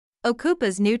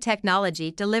OCOOPA's new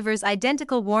technology delivers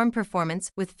identical warm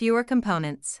performance with fewer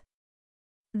components.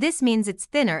 This means it's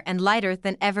thinner and lighter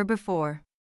than ever before.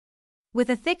 With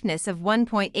a thickness of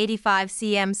 1.85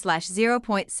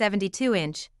 cm/0.72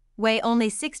 inch, weigh only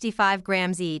 65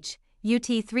 grams each,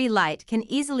 UT3 Lite can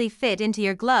easily fit into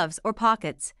your gloves or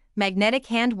pockets. Magnetic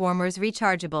Handwarmers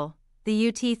Rechargeable. The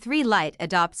UT3 Lite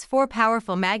adopts 4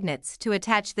 powerful magnets to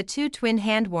attach the 2 twin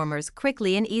handwarmers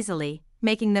quickly and easily,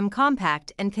 making them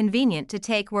compact and convenient to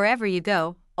take wherever you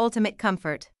go. Ultimate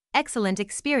comfort. Excellent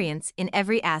experience in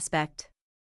every aspect.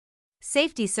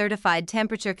 Safety certified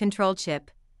temperature control chip.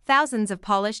 Thousands of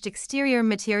polished exterior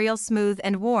material smooth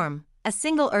and warm. A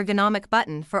single ergonomic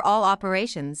button for all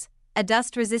operations. A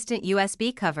dust-resistant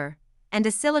USB cover, and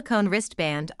a silicone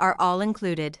wristband are all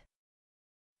included.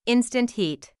 Instant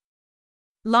heat.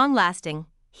 Long-lasting,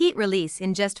 heat release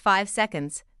in just 5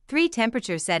 seconds, 3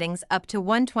 temperature settings up to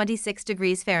 126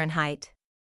 degrees Fahrenheit.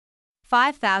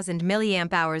 5000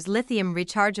 mAh lithium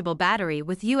rechargeable battery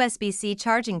with USB-C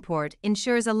charging port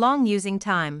ensures a long using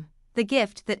time, the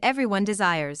gift that everyone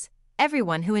desires.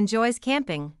 Everyone who enjoys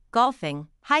camping, golfing,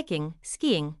 hiking,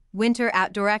 skiing, winter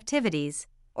outdoor activities,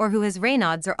 or who has rain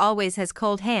odds or always has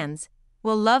cold hands,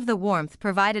 will love the warmth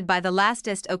provided by the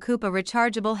latest OCOOPA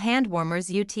rechargeable handwarmers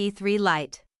UT3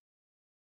 Lite.